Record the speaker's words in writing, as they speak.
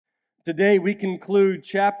Today we conclude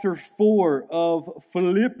chapter 4 of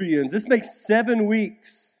Philippians. This makes 7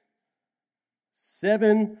 weeks.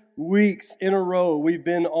 7 weeks in a row we've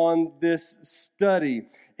been on this study.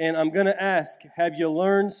 And I'm going to ask, have you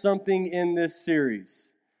learned something in this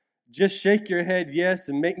series? Just shake your head yes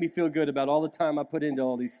and make me feel good about all the time I put into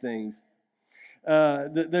all these things.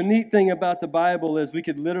 The neat thing about the Bible is we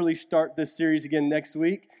could literally start this series again next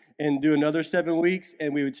week and do another 7 weeks,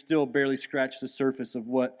 and we would still barely scratch the surface of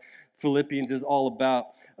what Philippians is all about.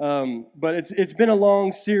 But it's been a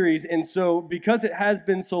long series, and so because it has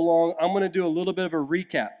been so long, I'm going to do a little bit of a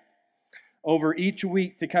recap over each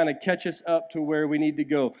week to kind of catch us up to where we need to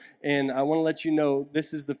go. And I want to let you know,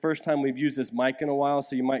 this is the first time we've used this mic in a while,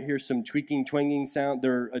 so you might hear some tweaking, twanging sound.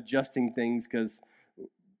 They're adjusting things because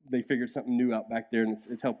they figured something new out back there, and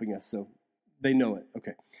it's helping us, so they know it.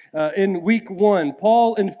 Okay. In week 1,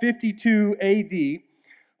 Paul in 52 A.D.,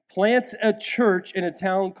 plants a church in a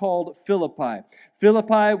town called Philippi.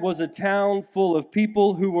 Philippi was a town full of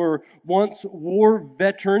people who were once war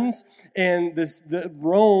veterans, and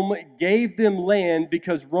Rome gave them land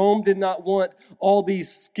because Rome did not want all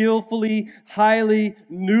these skillfully, highly,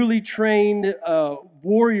 newly trained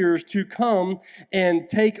warriors to come and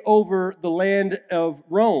take over the land of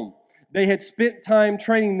Rome. They had spent time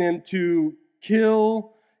training them to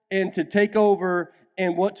kill and to take over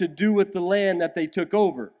and what to do with the land that they took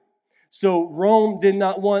over. So Rome did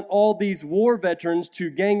not want all these war veterans to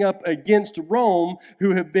gang up against Rome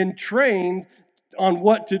who have been trained on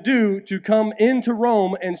what to do to come into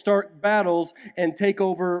Rome and start battles and take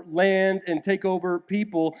over land and take over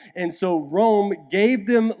people. And so Rome gave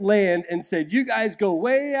them land and said, you guys go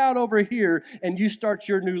way out over here and you start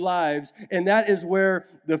your new lives. And that is where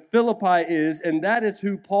the Philippi is, and that is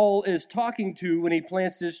who Paul is talking to when he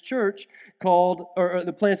plants this church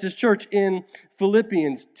plants this church in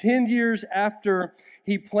Philippians. 10 years after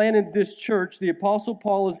he planted this church, the Apostle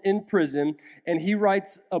Paul is in prison, and he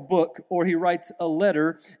writes a book, or he writes a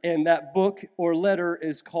letter, and that book or letter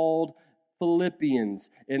is called Philippians,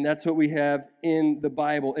 and that's what we have in the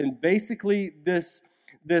Bible. And basically, this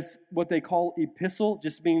what they call epistle,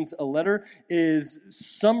 just means a letter, is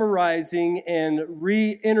summarizing and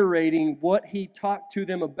reiterating what he talked to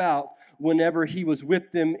them about whenever he was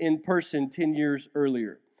with them in person 10 years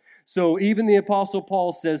earlier. So even the Apostle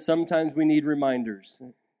Paul says sometimes we need reminders.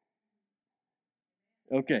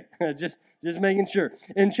 Okay, just making sure.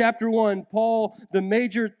 In chapter 1, Paul, the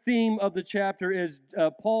major theme of the chapter is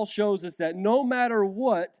Paul shows us that no matter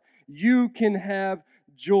what, you can have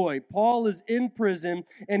joy. Paul is in prison,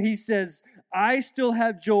 and he says, I still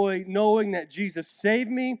have joy knowing that Jesus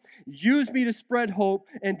saved me, used me to spread hope,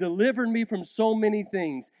 and delivered me from so many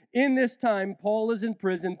things. In this time, Paul is in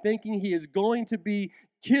prison thinking he is going to be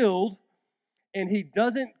killed, and he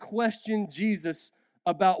doesn't question Jesus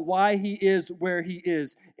about why he is where he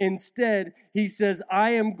is. Instead, he says, I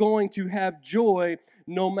am going to have joy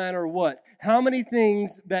no matter what. How many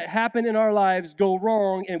things that happen in our lives go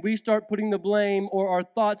wrong and we start putting the blame, or our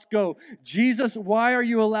thoughts go, Jesus, why are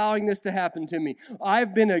you allowing this to happen to me?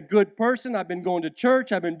 I've been a good person. I've been going to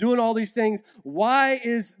church. I've been doing all these things. Why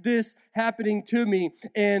is this happening to me?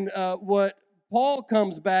 And what Paul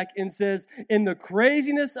comes back and says, in the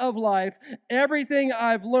craziness of life, everything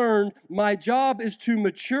I've learned, my job is to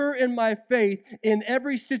mature in my faith in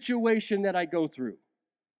every situation that I go through.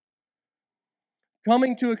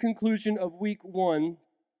 Coming to a conclusion of week 1,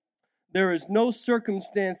 there is no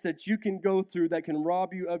circumstance that you can go through that can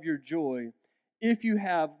rob you of your joy if you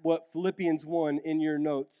have what Philippians 1 in your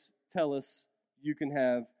notes tell us you can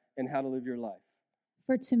have and how to live your life.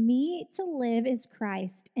 For to me, to live is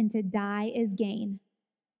Christ, and to die is gain.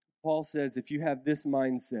 Paul says if you have this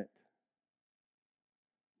mindset,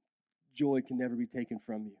 joy can never be taken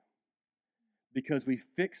from you, because we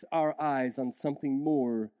fix our eyes on something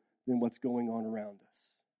more than what's going on around us.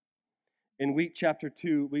 In week chapter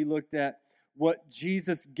 2, we looked at what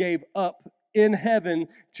Jesus gave up in heaven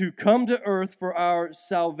to come to earth for our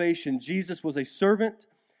salvation. Jesus was a servant.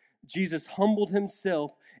 Jesus humbled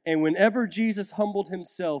himself, and whenever Jesus humbled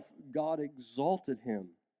himself, God exalted him.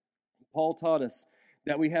 Paul taught us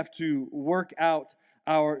that we have to work out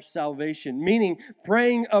our salvation, meaning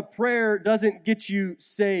praying a prayer doesn't get you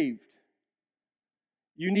saved.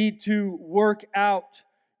 You need to work out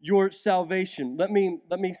your salvation. Let me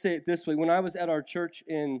say it this way. When I was at our church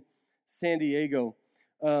in San Diego,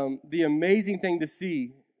 the amazing thing to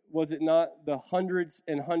see, was it not, the hundreds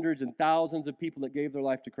and hundreds and thousands of people that gave their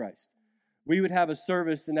life to Christ? We would have a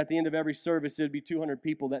service, and at the end of every service, it would be 200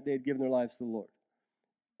 people that day had given their lives to the Lord.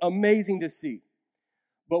 Amazing to see.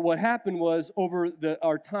 But what happened was, over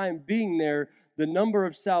our time being there, the number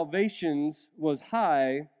of salvations was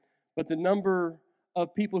high, but the number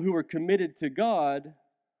of people who were committed to God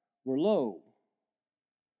were low.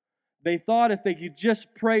 They thought if they could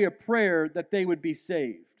just pray a prayer that they would be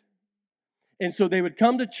saved. And so they would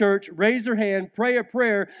come to church, raise their hand, pray a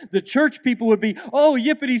prayer. The church people would be, oh,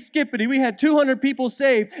 yippity skippity, we had 200 people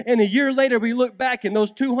saved. And a year later, we look back and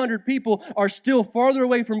those 200 people are still farther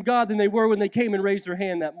away from God than they were when they came and raised their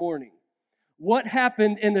hand that morning. What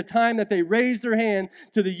happened in the time that they raised their hand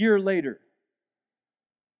to the year later?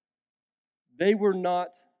 They were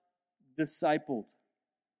not discipled.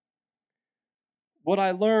 What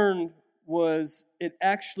I learned was it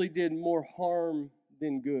actually did more harm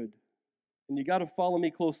than good. And you got to follow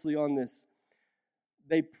me closely on this.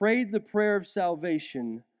 They prayed the prayer of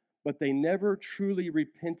salvation, but they never truly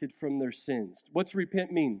repented from their sins. What's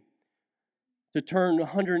repent mean? To turn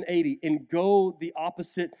 180 and go the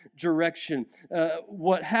opposite direction.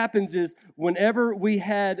 What happens is whenever we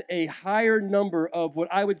had a higher number of what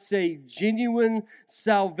I would say genuine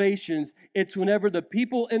salvations, it's whenever the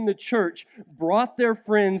people in the church brought their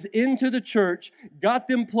friends into the church, got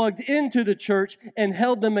them plugged into the church, and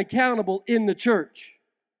held them accountable in the church.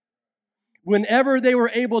 Whenever they were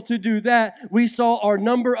able to do that, we saw our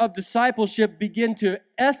number of discipleship begin to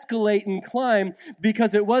escalate and climb,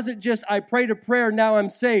 because it wasn't just, I prayed a prayer, now I'm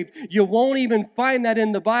saved. You won't even find that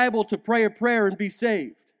in the Bible, to pray a prayer and be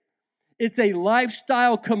saved. It's a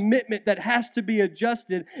lifestyle commitment that has to be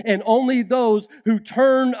adjusted, and only those who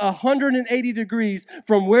turn 180 degrees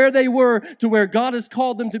from where they were to where God has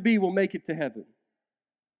called them to be will make it to heaven.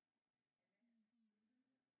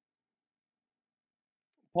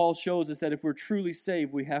 Paul shows us that if we're truly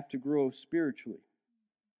saved, we have to grow spiritually.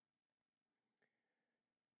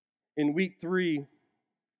 In week 3,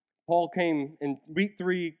 week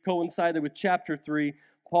 3 coincided with chapter 3.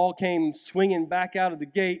 Paul came swinging back out of the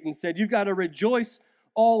gate and said, you've got to rejoice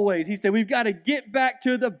always. He said, we've got to get back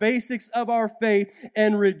to the basics of our faith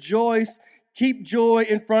and rejoice. Keep joy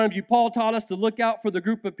in front of you. Paul taught us to look out for the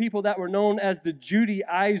group of people that were known as the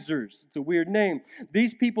Judaizers. It's a weird name.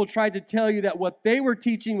 These people tried to tell you that what they were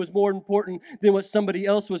teaching was more important than what somebody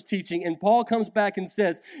else was teaching. And Paul comes back and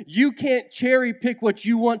says, you can't cherry pick what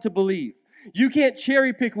you want to believe. You can't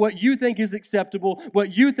cherry pick what you think is acceptable,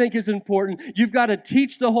 what you think is important. You've got to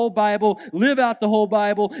teach the whole Bible, live out the whole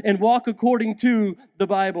Bible, and walk according to the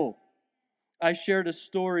Bible. I shared a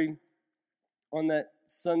story on that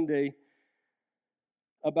Sunday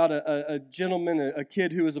about a gentleman, a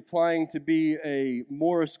kid who was applying to be a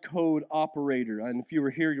Morse code operator. And if you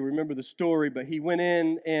were here, you'll remember the story. But he went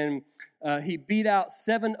in and he beat out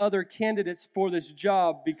 7 other candidates for this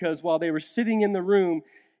job, because while they were sitting in the room,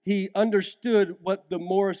 he understood what the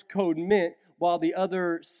Morse code meant, while the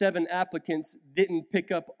other 7 applicants didn't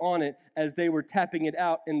pick up on it as they were tapping it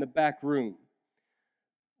out in the back room.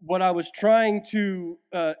 What I was trying to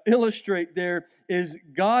illustrate there is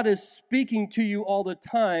God is speaking to you all the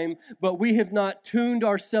time, but we have not tuned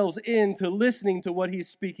ourselves in to listening to what He's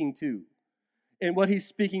speaking to and what He's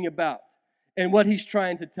speaking about and what He's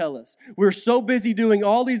trying to tell us. We're so busy doing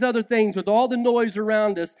all these other things with all the noise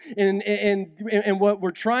around us, and what we're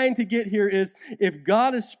trying to get here is, if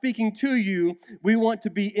God is speaking to you, we want to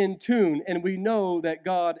be in tune, and we know that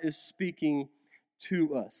God is speaking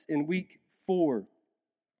to us. In week 4,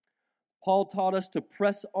 Paul taught us to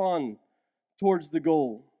press on towards the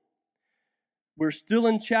goal. We're still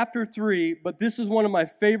in chapter 3, but this is one of my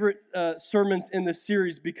favorite sermons in this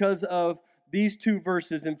series because of these 2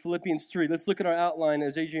 verses in Philippians 3. Let's look at our outline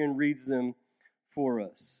as Adrian reads them for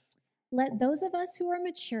us. Let those of us who are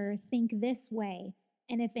mature think this way,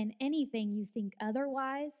 and if in anything you think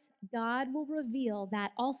otherwise, God will reveal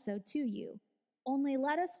that also to you. Only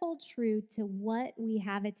let us hold true to what we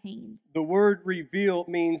have attained. The word reveal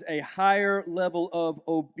means a higher level of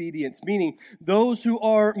obedience, meaning those who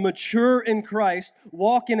are mature in Christ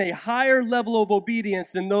walk in a higher level of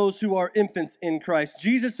obedience than those who are infants in Christ.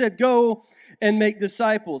 Jesus said, go and make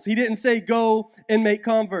disciples. He didn't say go and make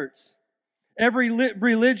converts. Every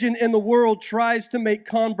religion in the world tries to make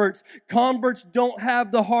converts. Converts don't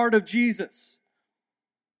have the heart of Jesus.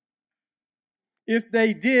 If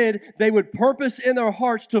they did, they would purpose in their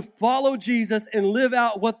hearts to follow Jesus and live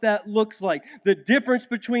out what that looks like. The difference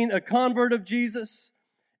between a convert of Jesus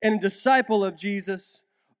and a disciple of Jesus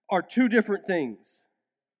are 2 different things.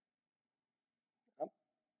 I'm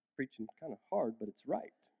preaching kind of hard, but it's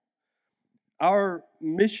right. Our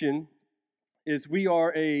mission is we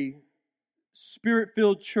are a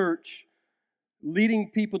Spirit-filled church leading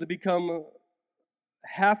people to become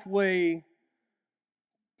halfway,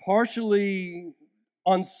 partially,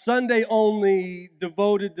 on Sunday only,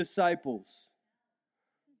 devoted disciples.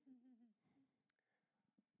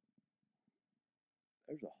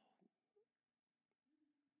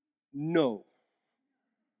 No.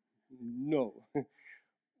 No.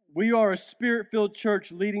 We are a Spirit-filled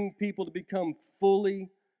church leading people to become fully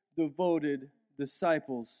devoted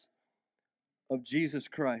disciples of Jesus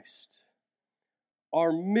Christ.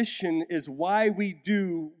 Our mission is why we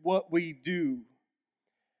do what we do.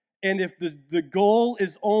 And if the goal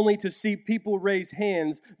is only to see people raise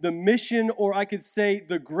hands, the mission, or I could say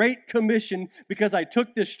the Great Commission, because I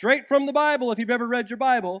took this straight from the Bible, if you've ever read your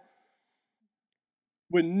Bible,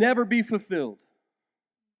 would never be fulfilled.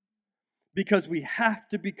 Because we have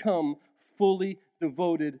to become fully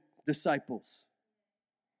devoted disciples.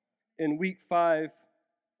 In week 5,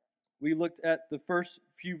 we looked at the first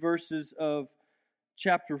few verses of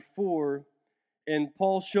chapter 4, and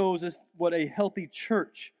Paul shows us what a healthy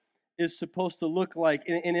church is supposed to look like.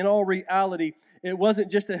 And in all reality, it wasn't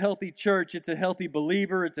just a healthy church, it's a healthy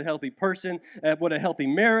believer, it's a healthy person, what a healthy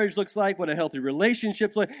marriage looks like, what a healthy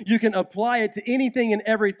relationship looks like. You can apply it to anything and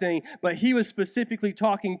everything, but he was specifically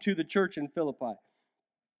talking to the church in Philippi.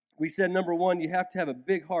 We said, number 1, you have to have a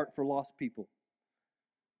big heart for lost people.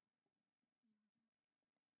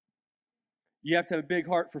 You have to have a big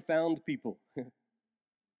heart for found people.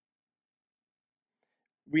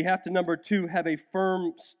 We have to, number 2, have a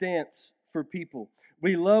firm stance for people.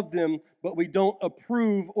 We love them, but we don't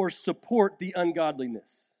approve or support the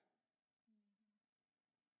ungodliness.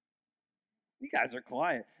 You guys are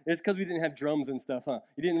quiet. It's because we didn't have drums and stuff, huh?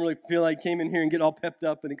 You didn't really feel like came in here and get all pepped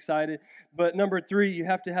up and excited. But number 3, you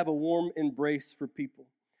have to have a warm embrace for people.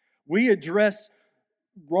 We address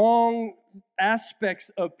wrong aspects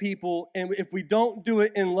of people, and if we don't do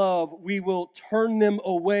it in love, we will turn them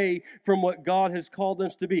away from what God has called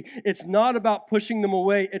us to be. It's not about pushing them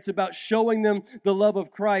away, it's about showing them the love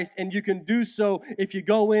of Christ, and you can do so if you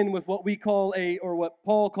go in with what we call or what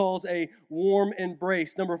Paul calls a warm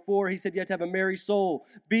embrace. Number 4, he said you have to have a merry soul.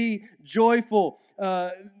 Be joyful.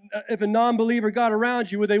 If a non-believer got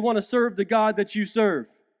around you, would they want to serve the God that you serve?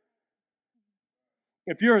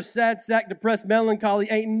 If you're a sad sack, depressed, melancholy,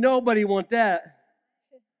 ain't nobody want that.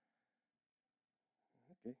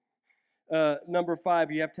 Okay. Number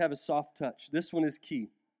 5, you have to have a soft touch. This one is key.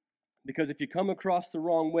 Because if you come across the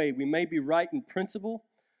wrong way, we may be right in principle,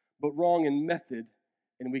 but wrong in method,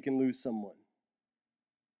 and we can lose someone.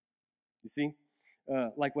 You see?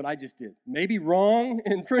 Like what I just did. Maybe wrong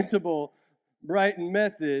in principle, right in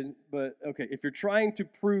method, but okay, if you're trying to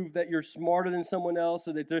prove that you're smarter than someone else,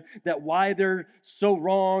 or that why they're so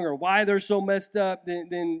wrong or why they're so messed up,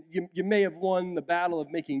 then you may have won the battle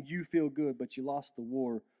of making you feel good, but you lost the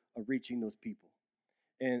war of reaching those people.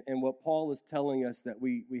 And what Paul is telling us, that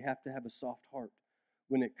we have to have a soft heart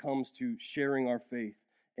when it comes to sharing our faith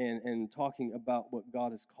and talking about what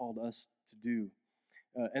God has called us to do.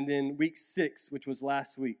 And then week 6, which was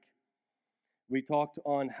last week, we talked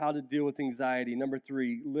on how to deal with anxiety. Number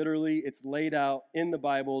 3, literally, it's laid out in the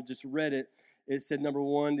Bible. Just read it. It said, number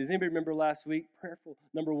 1, does anybody remember last week? Prayerful.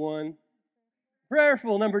 Number 1,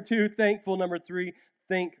 prayerful. Number 2, thankful. Number 3,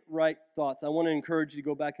 think right thoughts. I want to encourage you to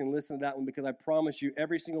go back and listen to that one, because I promise you,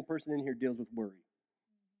 every single person in here deals with worry.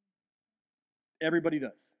 Everybody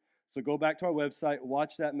does. So go back to our website,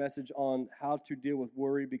 watch that message on how to deal with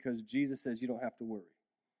worry, because Jesus says you don't have to worry.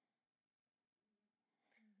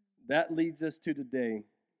 That leads us to today.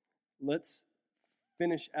 Let's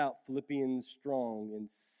finish out Philippians strong in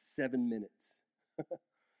 7 minutes.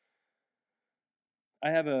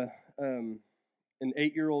 I have an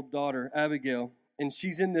 8-year-old daughter, Abigail, and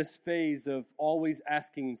she's in this phase of always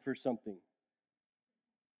asking for something.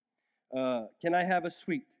 Can I have a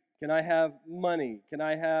sweet? Can I have money? Can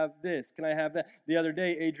I have this? Can I have that? The other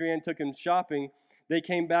day, Adrienne took him shopping. They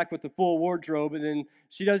came back with the full wardrobe, and then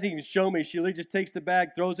she doesn't even show me. She literally just takes the bag,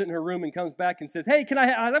 throws it in her room, and comes back and says, hey, can I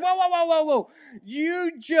have? I was like, whoa.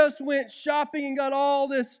 You just went shopping and got all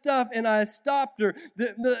this stuff, and I stopped her.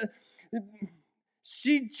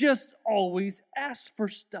 She just always asks for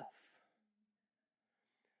stuff.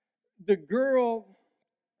 The girl,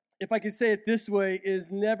 if I could say it this way,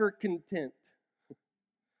 is never content.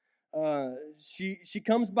 She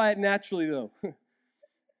comes by it naturally, though.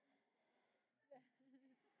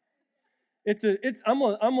 It's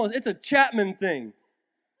a Chapman thing.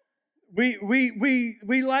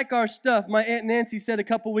 We like our stuff. My Aunt Nancy said a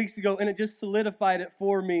couple weeks ago, and it just solidified it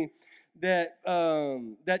for me,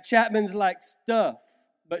 that Chapman's like stuff.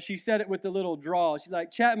 But she said it with a little drawl. She's like,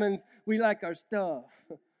 Chapman's, we like our stuff.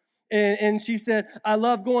 And she said, I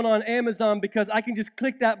love going on Amazon because I can just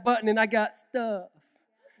click that button and I got stuff.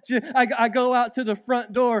 I go out to the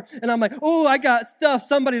front door and I'm like, oh, I got stuff.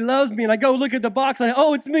 Somebody loves me. And I go look at the box. Like,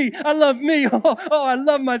 oh, it's me. I love me. Oh, I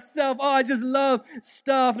love myself. Oh, I just love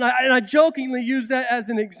stuff. And I jokingly use that as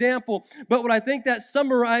an example. But what I think that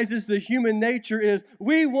summarizes the human nature is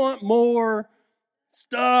we want more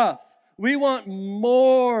stuff. We want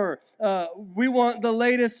more. We want the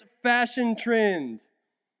latest fashion trend.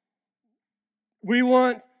 We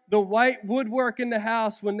want the white woodwork in the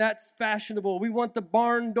house when that's fashionable. We want the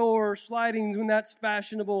barn door slidings when that's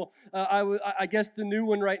fashionable. I guess the new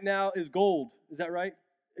one right now is gold. Is that right?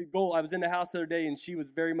 Gold. I was in the house the other day and she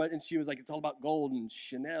was like, it's all about gold and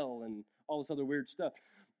Chanel and all this other weird stuff.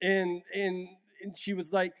 And she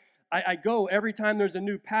was like, I go every time there's a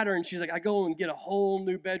new pattern. She's like, I go and get a whole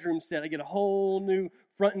new bedroom set. I get a whole new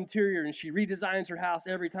front interior, and she redesigns her house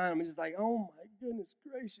every time. I'm just like, oh my goodness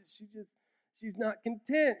gracious. She's not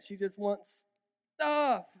content. She just wants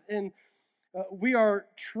stuff. And we are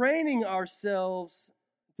training ourselves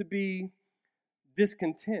to be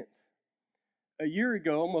discontent. A year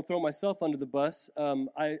ago, I'm going to throw myself under the bus.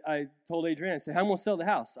 I told Adrienne, I said, I'm going to sell the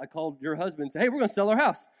house. I called your husband and said, hey, we're going to sell our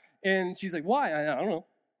house. And she's like, why? I don't know.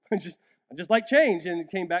 I just like change, and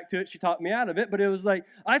came back to it. She talked me out of it, but it was like,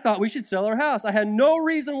 I thought we should sell our house. I had no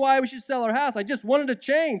reason why we should sell our house. I just wanted to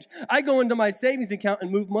change. I go into my savings account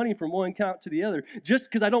and move money from one account to the other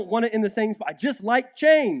just because I don't want it in the same spot. I just like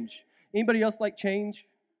change. Anybody else like change?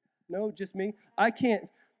 No, just me? I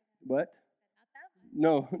can't. What?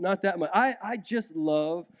 No, not that much. I just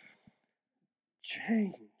love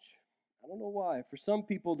change. I don't know why. For some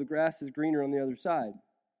people, the grass is greener on the other side.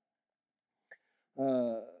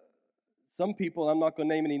 Some people, I'm not going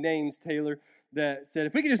to name any names, Taylor, that said,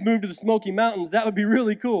 if we could just move to the Smoky Mountains, that would be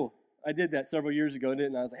really cool. I did that several years ago,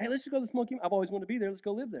 didn't I? I was like, hey, let's just go to the Smoky Mountains. I've always wanted to be there. Let's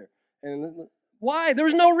go live there. And why?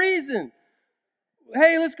 There's no reason.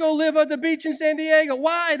 Hey, let's go live at the beach in San Diego.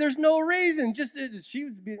 Why? There's no reason.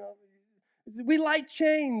 We like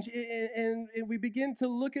change, and we begin to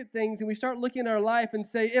look at things, and we start looking at our life and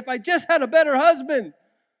say, if I just had a better husband.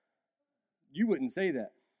 You wouldn't say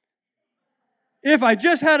that. If I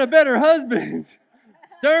just had a better husband,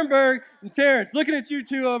 Sternberg and Terrence, looking at you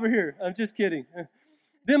two over here, I'm just kidding,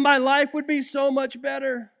 then my life would be so much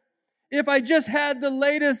better. If I just had the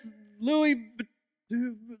latest Louis,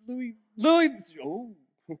 oh,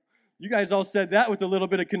 you guys all said that with a little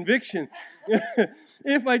bit of conviction.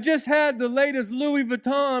 If I just had the latest Louis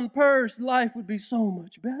Vuitton purse, life would be so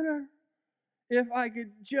much better. If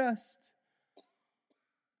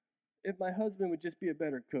my husband would just be a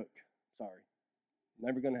better cook. Sorry.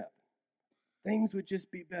 Never going to happen. Things would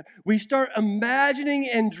just be better. We start imagining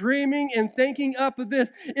and dreaming and thinking up of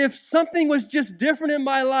this. If something was just different in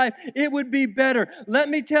my life, it would be better. Let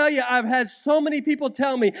me tell you, I've had so many people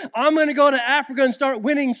tell me, I'm going to go to Africa and start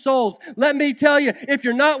winning souls. Let me tell you, if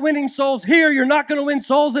you're not winning souls here, you're not going to win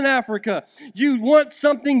souls in Africa. You want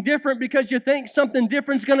something different because you think something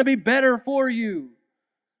different is going to be better for you.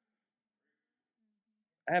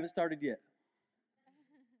 I haven't started yet.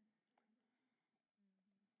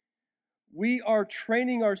 We are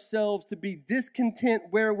training ourselves to be discontent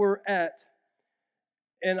where we're at.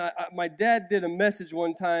 And my dad did a message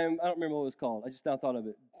one time. I don't remember what it was called. I just now thought of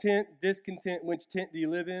it. Tent, discontent, which tent do you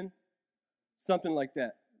live in? Something like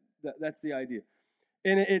that. That's the idea.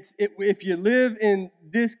 And if you live in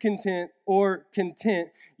discontent or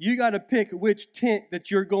content, you got to pick which tent that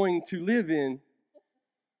you're going to live in.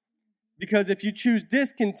 Because if you choose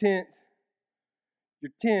discontent,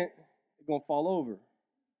 your tent is going to fall over.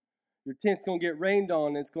 Your tent's going to get rained on,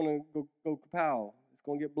 and it's going to go kapow. It's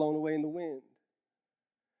going to get blown away in the wind.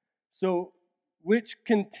 So which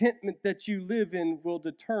contentment that you live in will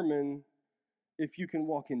determine if you can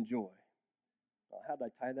walk in joy. How did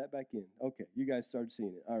I tie that back in? Okay, you guys started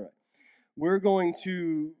seeing it. All right.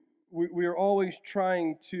 We're always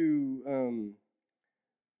trying to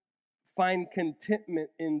find contentment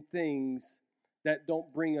in things that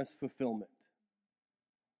don't bring us fulfillment.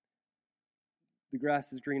 The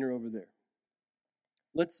grass is greener over there.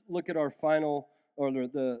 Let's look at our final, or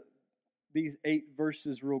these 8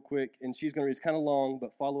 verses real quick, and she's going to read. It's kind of long,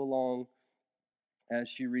 but follow along as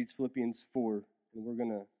she reads Philippians 4, and we're going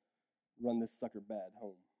to run this sucker bad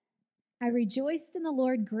home. I rejoiced in the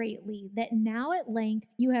Lord greatly that now at length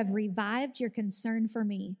you have revived your concern for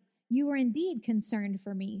me. You were indeed concerned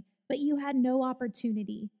for me, but you had no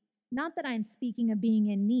opportunity. Not that I am speaking of being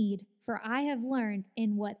in need, for I have learned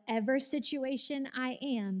in whatever situation I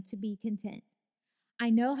am to be content. I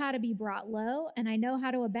know how to be brought low, and I know how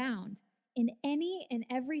to abound. In any and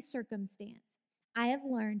every circumstance, I have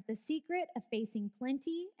learned the secret of facing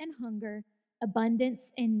plenty and hunger,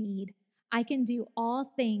 abundance and need. I can do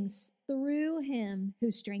all things through him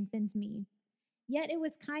who strengthens me. Yet it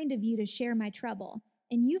was kind of you to share my trouble.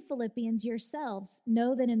 And you, Philippians, yourselves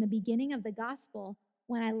know that in the beginning of the gospel,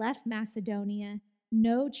 when I left Macedonia,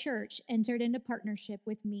 no church entered into partnership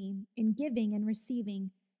with me in giving and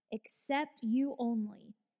receiving, except you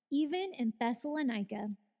only. Even in Thessalonica,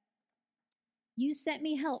 you sent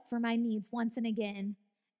me help for my needs once and again.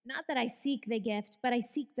 Not that I seek the gift, but I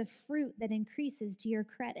seek the fruit that increases to your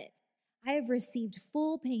credit. I have received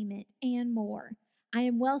full payment and more. I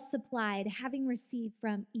am well supplied, having received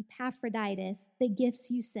from Epaphroditus the gifts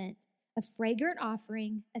you sent, a fragrant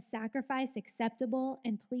offering, a sacrifice acceptable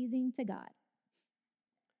and pleasing to God.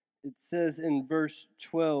 It says in verse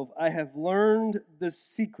 12, I have learned the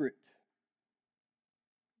secret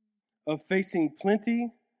of facing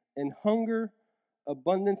plenty and hunger,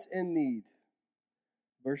 abundance and need.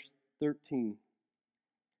 Verse 13.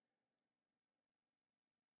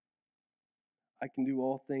 I can do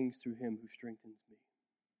all things through him who strengthens me.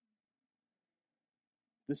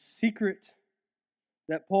 The secret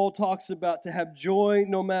that Paul talks about to have joy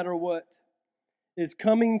no matter what is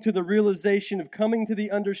coming to the realization of coming to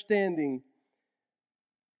the understanding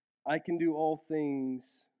I can do all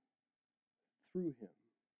things through him.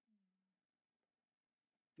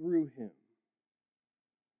 Through him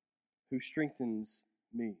who strengthens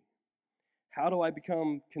me. How do I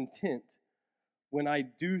become content when I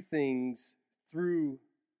do things through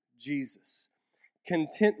Jesus?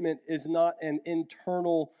 Contentment is not an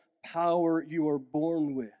internal power you are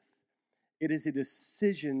born with. It is a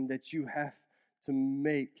decision that you have to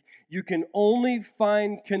make. You can only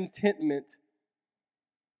find contentment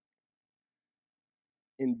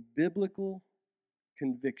in biblical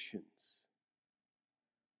convictions.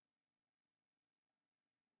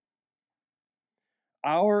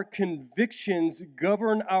 Our convictions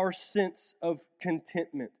govern our sense of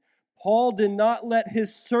contentment. Paul did not let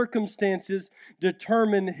his circumstances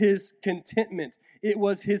determine his contentment. It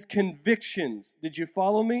was his convictions. Did you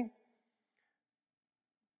follow me?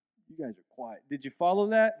 You guys are quiet. Did you follow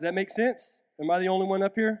that? Does that make sense? Am I the only one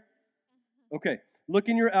up here? Okay. Look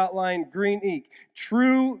in your outline, green ink.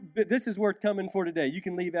 This is worth coming for today. You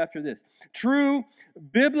can leave after this. True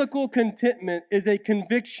biblical contentment is a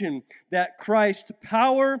conviction that Christ's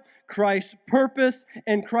power, Christ's purpose,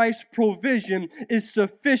 and Christ's provision is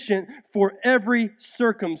sufficient for every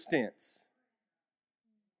circumstance.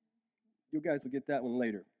 You guys will get that one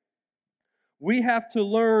later. We have to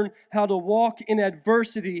learn how to walk in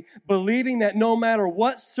adversity, believing that no matter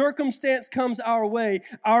what circumstance comes our way,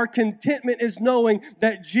 our contentment is knowing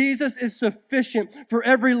that Jesus is sufficient for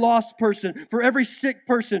every lost person, for every sick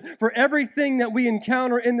person, for everything that we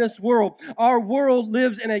encounter in this world. Our world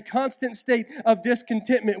lives in a constant state of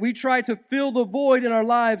discontentment. We try to fill the void in our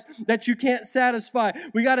lives that you can't satisfy.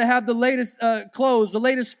 We got to have the latest clothes, the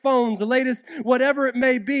latest phones, the latest whatever it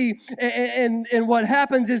may be. And what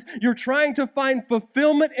happens is you're trying to find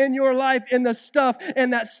fulfillment in your life in the stuff,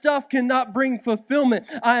 and that stuff cannot bring fulfillment.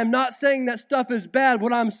 I am not saying that stuff is bad.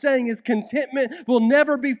 What I'm saying is contentment will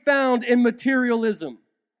never be found in materialism.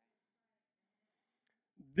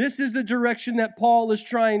 This is the direction that Paul is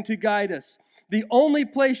trying to guide us. The only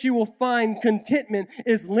place you will find contentment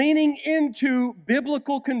is leaning into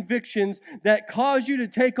biblical convictions that cause you to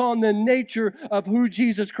take on the nature of who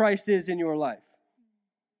Jesus Christ is in your life.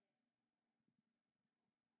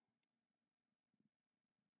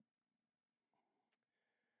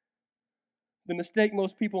 The mistake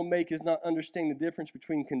most people make is not understanding the difference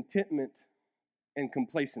between contentment and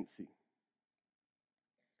complacency.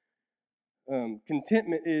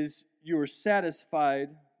 Contentment is you are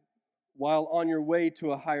satisfied while on your way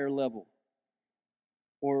to a higher level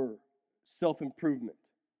or self-improvement.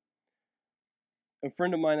 A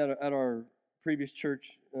friend of mine at our previous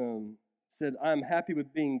church said, I'm happy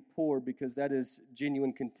with being poor because that is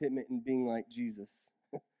genuine contentment in being like Jesus.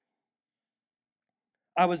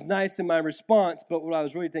 I was nice in my response, but what I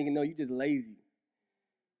was really thinking, no, you're just lazy.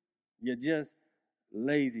 You're just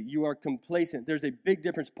lazy. You are complacent. There's a big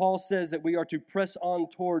difference. Paul says that we are to press on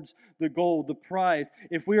towards the goal, the prize.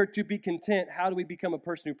 If we are to be content, how do we become a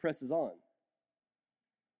person who presses on?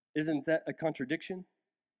 Isn't that a contradiction?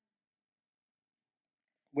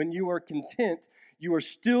 When you are content, you are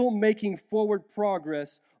still making forward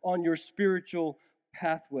progress on your spiritual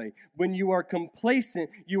pathway. When you are complacent,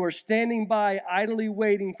 you are standing by idly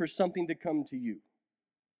waiting for something to come to you.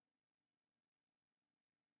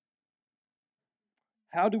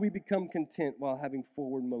 How do we become content while having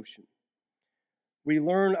forward motion? We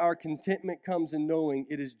learn our contentment comes in knowing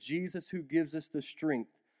it is Jesus who gives us the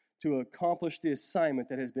strength to accomplish the assignment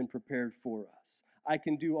that has been prepared for us. I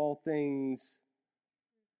can do all things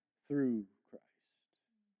through Christ.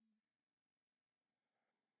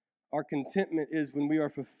 Our contentment is when we are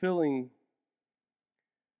fulfilling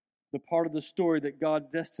the part of the story that God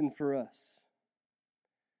destined for us.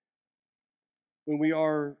 When we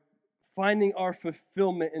are finding our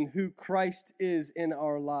fulfillment in who Christ is in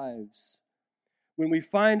our lives. When we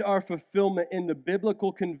find our fulfillment in the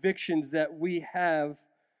biblical convictions that we have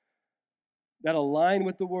that align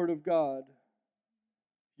with the Word of God,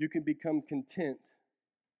 you can become content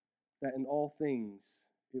that in all things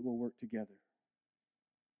it will work together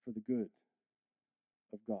for the good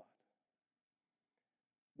of God.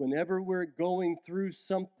 Whenever we're going through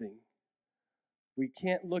something, we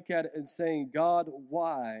can't look at it and saying, God,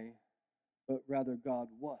 why? But rather, God,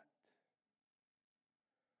 what?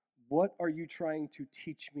 What are you trying to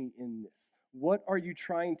teach me in this? What are you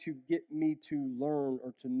trying to get me to learn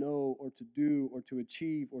or to know or to do or to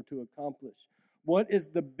achieve or to accomplish? What is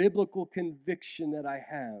the biblical conviction that I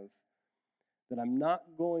have that I'm not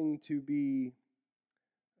going to be,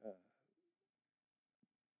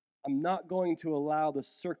 I'm not going to allow the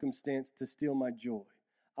circumstance to steal my joy.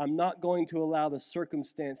 I'm not going to allow the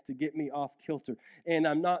circumstance to get me off kilter. And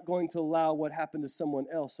I'm not going to allow what happened to someone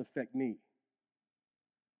else affect me.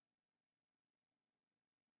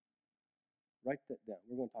 Write that down.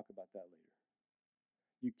 We're going to talk about that later.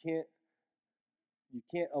 You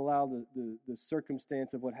can't allow the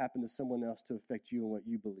circumstance of what happened to someone else to affect you and what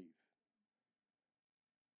you believe.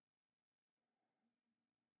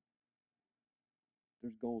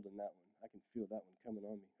 There's gold in that one. I can feel that one coming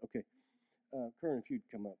on me. Okay. Curran, if you'd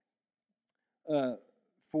come up.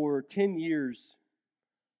 For 10 years,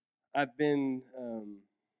 I've been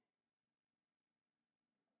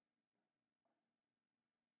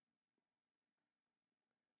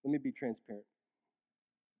let me be transparent.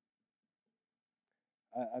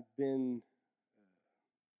 I've been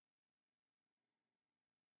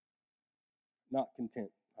not content.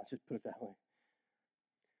 I'll just put it that way.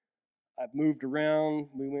 I've moved around.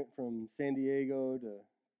 We went from San Diego to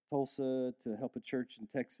Tulsa to help a church in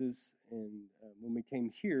Texas. And when we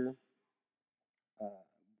came here, I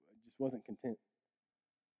just wasn't content.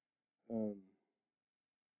 You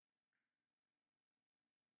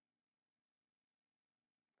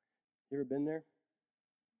ever been there?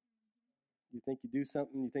 You think you do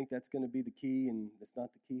something, you think that's going to be the key, and it's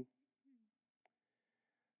not the key?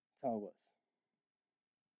 That's how it was.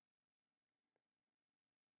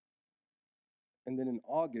 And then in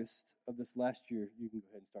August of this last year, you can go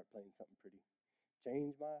ahead and start playing something pretty.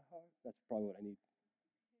 Change my heart. That's probably what I need.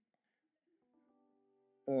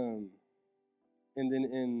 And then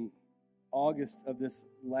in August of this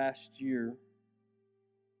last year,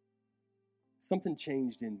 something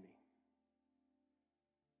changed in me.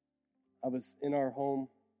 I was in our home.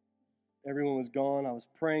 Everyone was gone. I was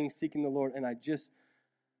praying, seeking the Lord, and I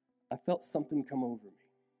felt something come over me.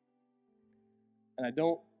 And I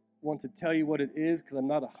don't want to tell you what it is because I'm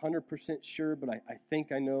not 100% sure, but I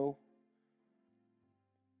think I know.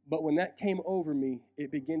 But when that came over me,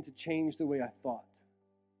 it began to change the way I thought.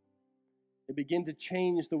 It began to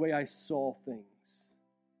change the way I saw things.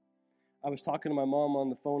 I was talking to my mom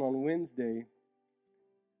on the phone on Wednesday,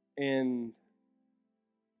 and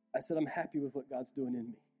I said, I'm happy with what God's doing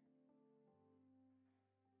in me.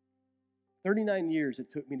 39 years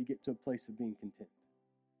it took me to get to a place of being content.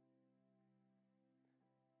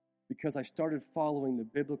 Because I started following the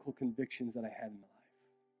biblical convictions that I had in my life.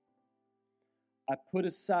 I put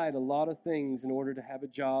aside a lot of things in order to have a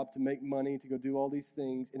job, to make money, to go do all these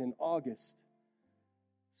things. And in August,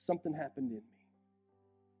 something happened in me.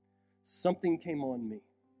 Something came on me.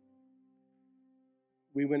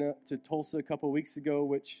 We went up to Tulsa a couple of weeks ago,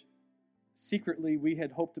 which secretly we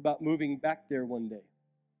had hoped about moving back there one day.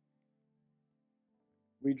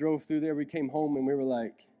 We drove through there, we came home, and we were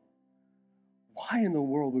like, why in the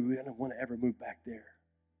world would we want to ever move back there?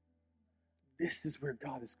 This is where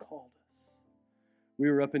God has called us. We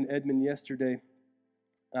were up in Edmond yesterday.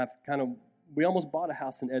 We almost bought a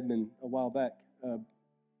house in Edmond a while back,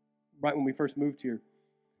 right when we first moved here.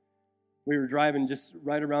 We were driving just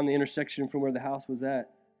right around the intersection from where the house was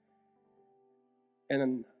at.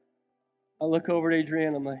 And I look over at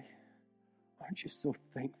Adrienne, I'm like, aren't you so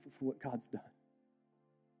thankful for what God's done?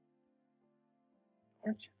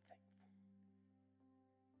 Aren't you thankful?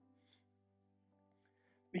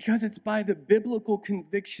 Because it's by the biblical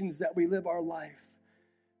convictions that we live our life,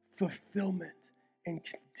 fulfillment and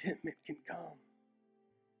contentment can come.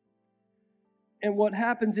 And what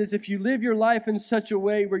happens is if you live your life in such a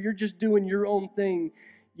way where you're just doing your own thing,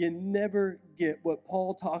 you never get what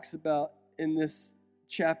Paul talks about in this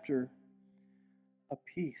chapter, a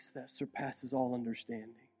peace that surpasses all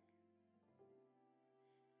understanding.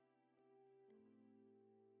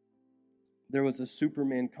 there was a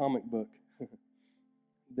Superman comic book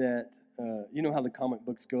that, you know how the comic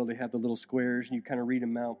books go, they have the little squares and you kind of read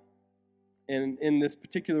them out. And in this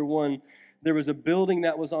particular one, there was a building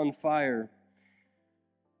that was on fire.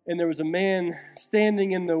 And there was a man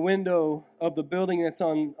standing in the window of the building that's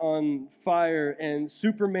on fire. And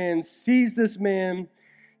Superman sees this man.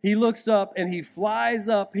 He looks up and he flies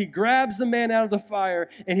up. He grabs the man out of the fire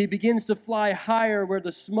and he begins to fly higher where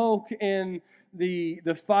the smoke and the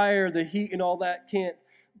fire, the heat and all that can't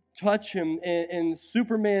touch him. And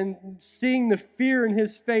Superman, seeing the fear in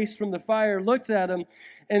his face from the fire, looks at him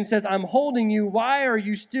and says, "I'm holding you. Why are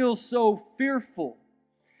you still so fearful?"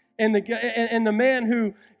 And the man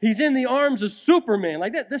who, he's in the arms of Superman,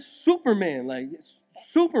 like that, this Superman, like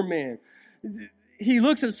Superman. He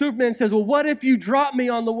looks at Superman and says, "Well, what if you drop me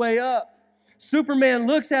on the way up?" Superman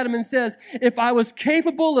looks at him and says, "If I was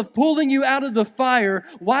capable of pulling you out of the fire,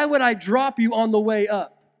 why would I drop you on the way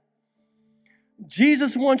up?"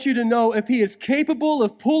 Jesus wants you to know if he is capable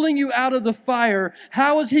of pulling you out of the fire,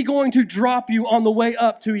 how is he going to drop you on the way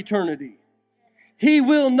up to eternity? He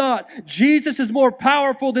will not. Jesus is more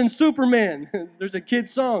powerful than Superman. There's a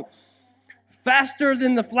kid's song. Faster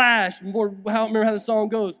than the Flash. I don't remember how the song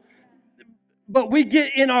goes. But we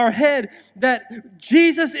get in our head that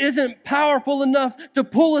Jesus isn't powerful enough to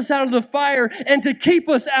pull us out of the fire and to keep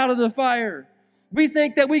us out of the fire. We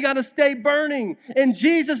think that we got to stay burning. And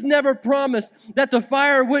Jesus never promised that the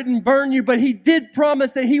fire wouldn't burn you, but he did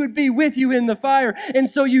promise that he would be with you in the fire. And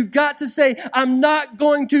so you've got to say, "I'm not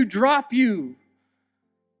going to drop you."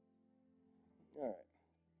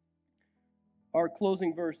 Our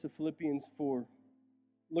closing verse of Philippians 4.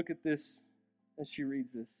 Look at this as she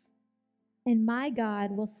reads this. And my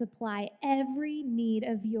God will supply every need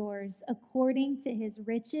of yours according to his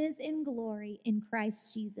riches in glory in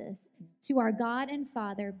Christ Jesus. To our God and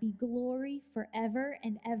Father be glory forever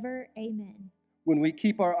and ever. Amen. When we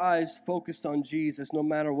keep our eyes focused on Jesus, no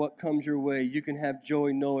matter what comes your way, you can have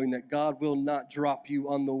joy knowing that God will not drop you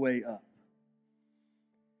on the way up.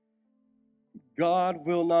 God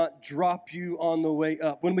will not drop you on the way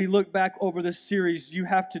up. When we look back over this series, you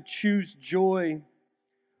have to choose joy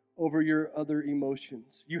over your other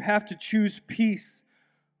emotions. You have to choose peace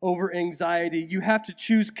over anxiety. You have to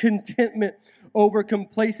choose contentment over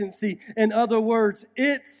complacency. In other words,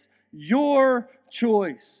 it's your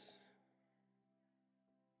choice.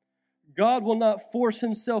 God will not force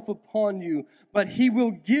himself upon you, but he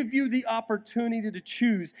will give you the opportunity to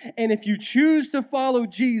choose. And if you choose to follow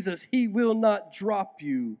Jesus, he will not drop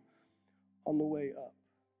you on the way up.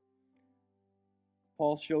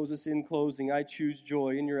 Paul shows us in closing, I choose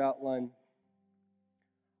joy in your outline.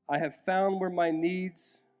 I have found where my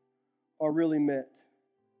needs are really met.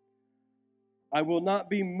 I will not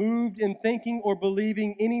be moved in thinking or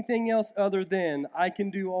believing anything else other than I can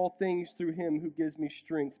do all things through him who gives me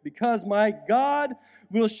strength, because my God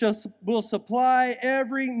will supply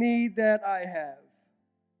every need that I have.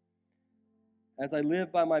 As I live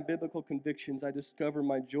by my biblical convictions, I discover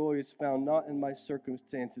my joy is found not in my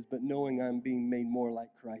circumstances, but knowing I'm being made more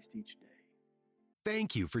like Christ each day.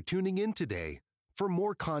 Thank you for tuning in today. For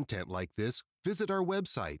more content like this, visit our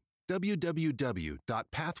website,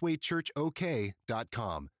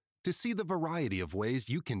 www.pathwaychurchok.com, to see the variety of ways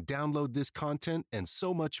you can download this content and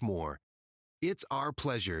so much more. It's our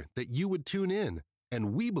pleasure that you would tune in,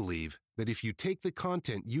 and we believe that if you take the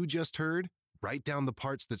content you just heard, write down the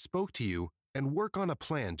parts that spoke to you, and work on a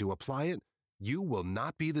plan to apply it, you will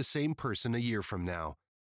not be the same person a year from now.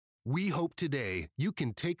 We hope today you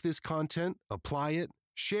can take this content, apply it,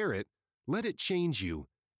 share it, let it change you,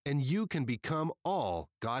 and you can become all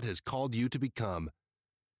God has called you to become.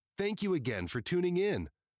 Thank you again for tuning in.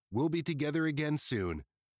 We'll be together again soon.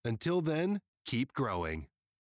 Until then, keep growing.